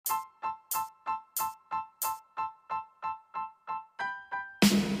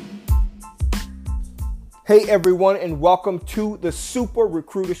Hey everyone, and welcome to the Super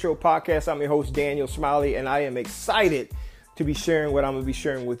Recruiter Show podcast. I'm your host, Daniel Smiley, and I am excited to be sharing what I'm going to be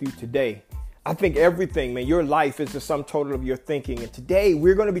sharing with you today. I think everything, man, your life is the sum total of your thinking. And today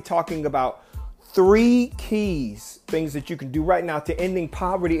we're going to be talking about 3 keys, things that you can do right now to ending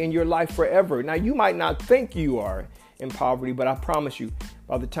poverty in your life forever. Now, you might not think you are in poverty, but I promise you,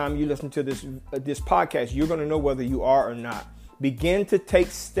 by the time you listen to this podcast, you're going to know whether you are or not. Begin to take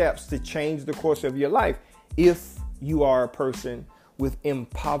steps to change the course of your life. If you are a person with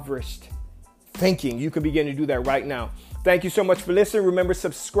impoverished thinking, you can begin to do that right now. Thank you so much for listening. Remember,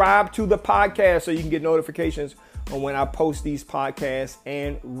 subscribe to the podcast so you can get notifications on when I post these podcasts,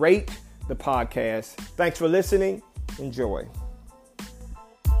 and rate the podcast. Thanks for listening. Enjoy.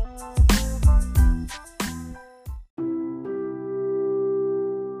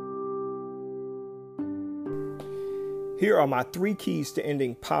 Here are my 3 keys to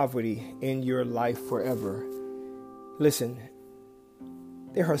ending poverty in your life forever. Listen,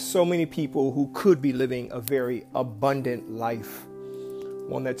 there are so many people who could be living a very abundant life,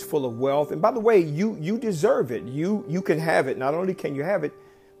 one that's full of wealth. And by the way, you deserve it. You can have it. Not only can you have it,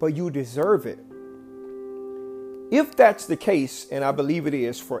 but you deserve it. If that's the case, and I believe it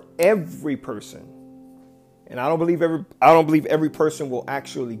is for every person, and I don't believe every person will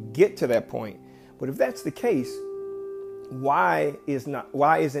actually get to that point, but if that's the case, why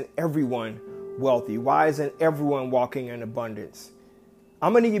isn't everyone wealthy? Why isn't everyone walking in abundance?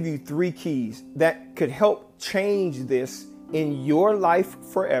 I'm going to give you 3 keys that could help change this in your life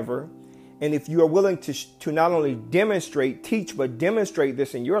forever. And if you are willing to not only teach, but demonstrate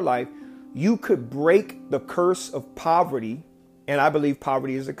this in your life, you could break the curse of poverty. And I believe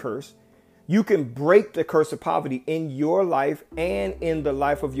poverty is a curse. You can break the curse of poverty in your life and in the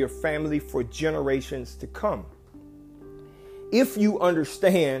life of your family for generations to come. If you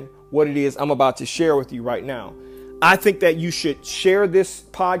understand what it is I'm about to share with you right now, I think that you should share this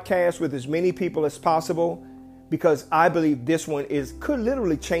podcast with as many people as possible, because I believe this one could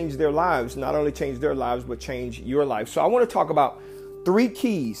literally change their lives. Not only change their lives, but change your life. So I want to talk about 3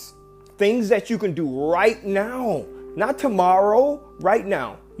 keys, things that you can do right now, not tomorrow, right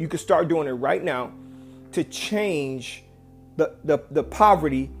now. You can start doing it right now to change the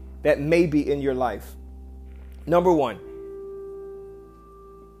poverty that may be in your life. Number 1.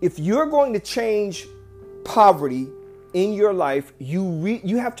 If you're going to change poverty in your life,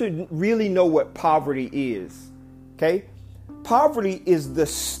 you have to really know what poverty is. Okay? Poverty is the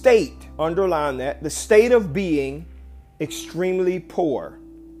state, underline that, the state of being extremely poor.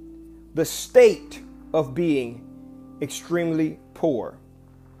 The state of being extremely poor.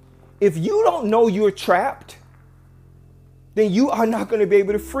 If you don't know you're trapped, then you are not going to be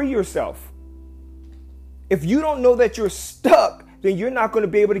able to free yourself. If you don't know that you're stuck, then you're not going to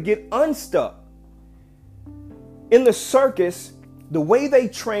be able to get unstuck. In the circus, the way they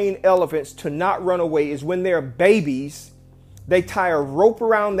train elephants to not run away is when they're babies, they tie a rope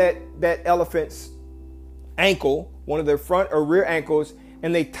around that elephant's ankle, one of their front or rear ankles,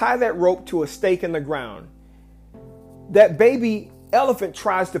 and they tie that rope to a stake in the ground. That baby elephant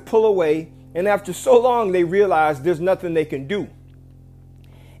tries to pull away, and after so long, they realize there's nothing they can do.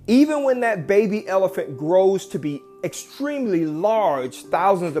 Even when that baby elephant grows to be extremely large,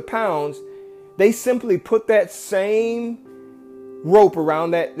 thousands of pounds, they simply put that same rope around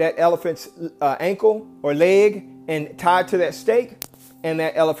that elephant's ankle or leg and tie it to that stake, and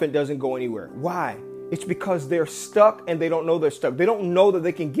that elephant doesn't go anywhere. Why? It's because they're stuck, and they don't know they're stuck. They don't know that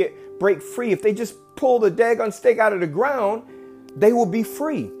they can break free. If they just pull the daggone stake out of the ground, they will be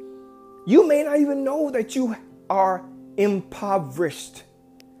free. You may not even know that you are impoverished.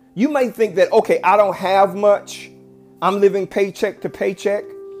 You might think that, okay, I don't have much. I'm living paycheck to paycheck,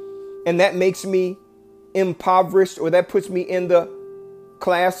 and that makes me impoverished, or that puts me in the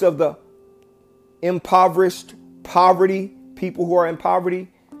class of the impoverished, poverty, people who are in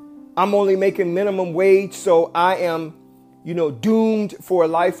poverty. I'm only making minimum wage, so I am, doomed for a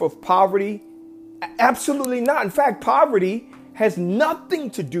life of poverty. Absolutely not. In fact, poverty has nothing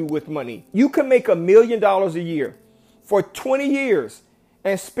to do with money. You can make $1 million a year for 20 years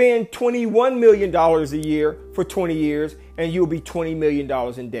and spend $21 million a year for 20 years, and you'll be $20 million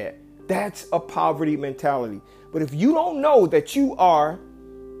in debt. That's a poverty mentality. But if you don't know that you are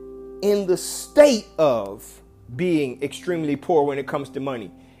in the state of being extremely poor when it comes to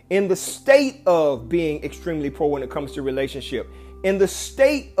money, in the state of being extremely poor when it comes to relationship, in the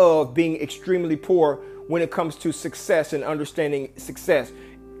state of being extremely poor when it comes to success and understanding success,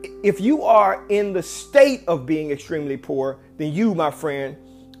 if you are in the state of being extremely poor, then you, my friend,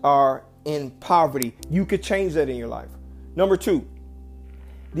 are in poverty. You could change that in your life. Number 2,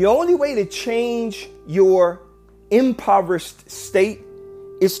 The only way to change your impoverished state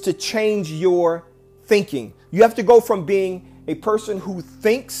is to change your thinking. You have to go from being a person who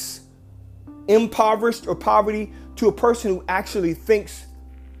thinks impoverished or poverty to a person who actually thinks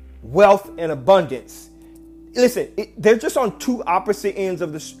wealth and abundance. Listen, they're just on two opposite ends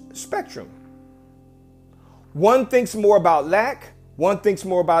of the spectrum. One thinks more about lack. One thinks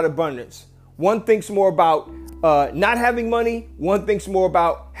more about abundance. One thinks more about not having money. One thinks more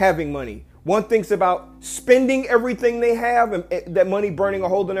about having money. One thinks about spending everything they have and that money burning a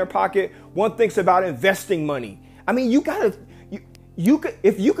hole in their pocket. One thinks about investing money. I mean,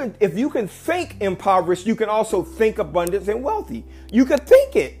 if you can think impoverished, you can also think abundance and wealthy. You can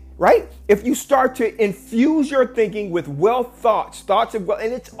think it, right? If you start to infuse your thinking with wealth thoughts of wealth,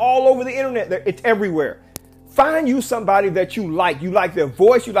 and it's all over the internet, it's everywhere. Find you somebody that you like. You like their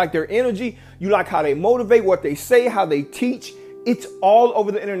voice, you like their energy, you like how they motivate, what they say, how they teach. It's all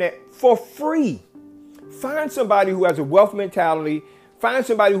over the internet for free. Find somebody who has a wealth mentality. Find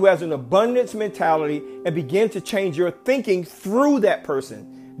somebody who has an abundance mentality and begin to change your thinking through that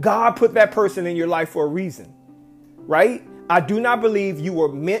person. God put that person in your life for a reason, right? I do not believe you were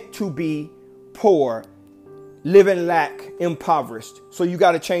meant to be poor, live in lack, impoverished. So you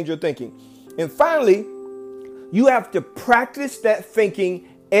got to change your thinking. And finally, you have to practice that thinking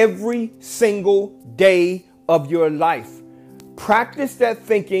every single day of your life. Practice that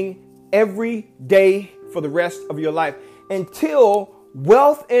thinking every day for the rest of your life until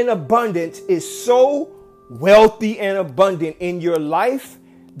wealth and abundance is so wealthy and abundant in your life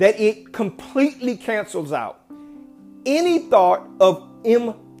that it completely cancels out any thought of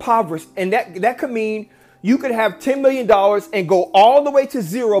impoverished. And that could mean you could have $10 million and go all the way to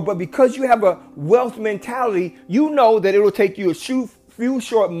zero. But because you have a wealth mentality, you know that it will take you a few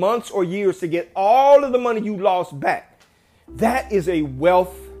short months or years to get all of the money you lost back. That is a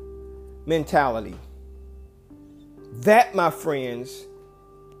wealth mentality. That, my friends,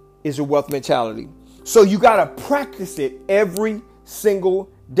 is a wealth mentality. So you got to practice it every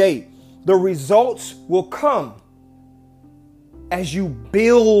single day. The results will come as you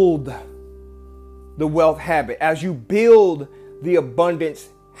build the wealth habit, as you build the abundance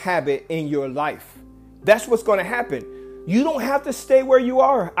habit in your life. That's what's going to happen. You don't have to stay where you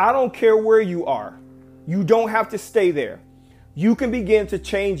are. I don't care where you are. You don't have to stay there. You can begin to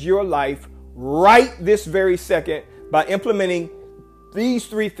change your life right this very second by implementing these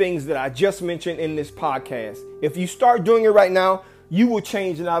three things that I just mentioned in this podcast. If you start doing it right now, you will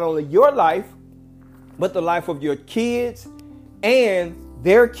change not only your life, but the life of your kids and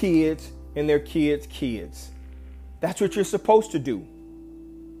their kids and their kids' kids. That's what you're supposed to do.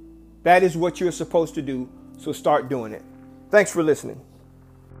 That is what you're supposed to do. So start doing it. Thanks for listening.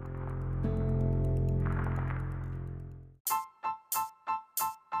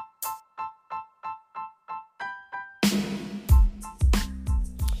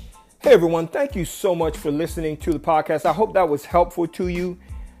 Hey everyone, thank you so much for listening to the podcast. I hope that was helpful to you.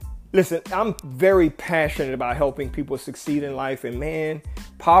 Listen, I'm very passionate about helping people succeed in life. And man,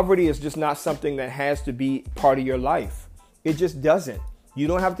 poverty is just not something that has to be part of your life. It just doesn't. You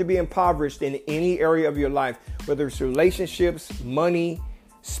don't have to be impoverished in any area of your life, whether it's relationships, money,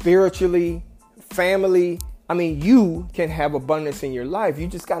 spiritually, family. I mean, you can have abundance in your life. You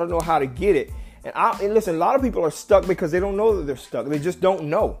just got to know how to get it. And listen, a lot of people are stuck because they don't know that they're stuck. They just don't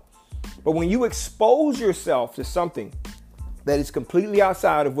know. But when you expose yourself to something that is completely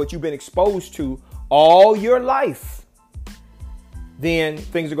outside of what you've been exposed to all your life, then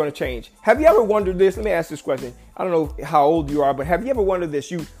things are going to change. Have you ever wondered this? Let me ask this question. I don't know how old you are, but have you ever wondered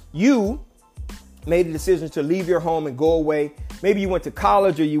this? You made a decision to leave your home and go away. Maybe you went to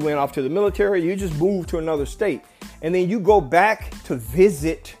college or you went off to the military. You just moved to another state. And then you go back to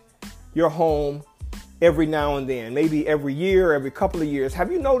visit your home every now and then, maybe every year, every couple of years.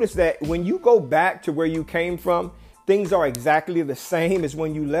 Have you noticed that when you go back to where you came from, things are exactly the same as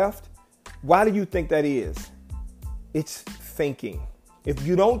when you left? Why do you think that is? It's thinking. If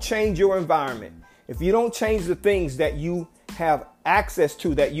you don't change your environment, if you don't change the things that you have access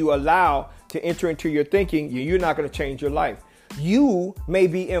to, that you allow to enter into your thinking, you're not going to change your life. You may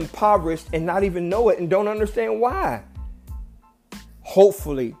be impoverished and not even know it and don't understand why.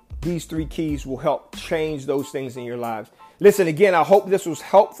 Hopefully, these three keys will help change those things in your lives. Listen, again, I hope this was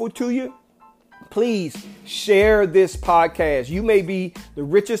helpful to you. Please share this podcast. You may be the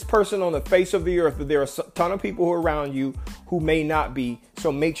richest person on the face of the earth, but there are a ton of people who are around you who may not be.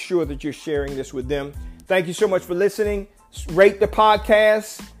 So make sure that you're sharing this with them. Thank you so much for listening. Rate the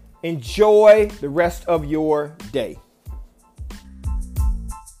podcast. Enjoy the rest of your day.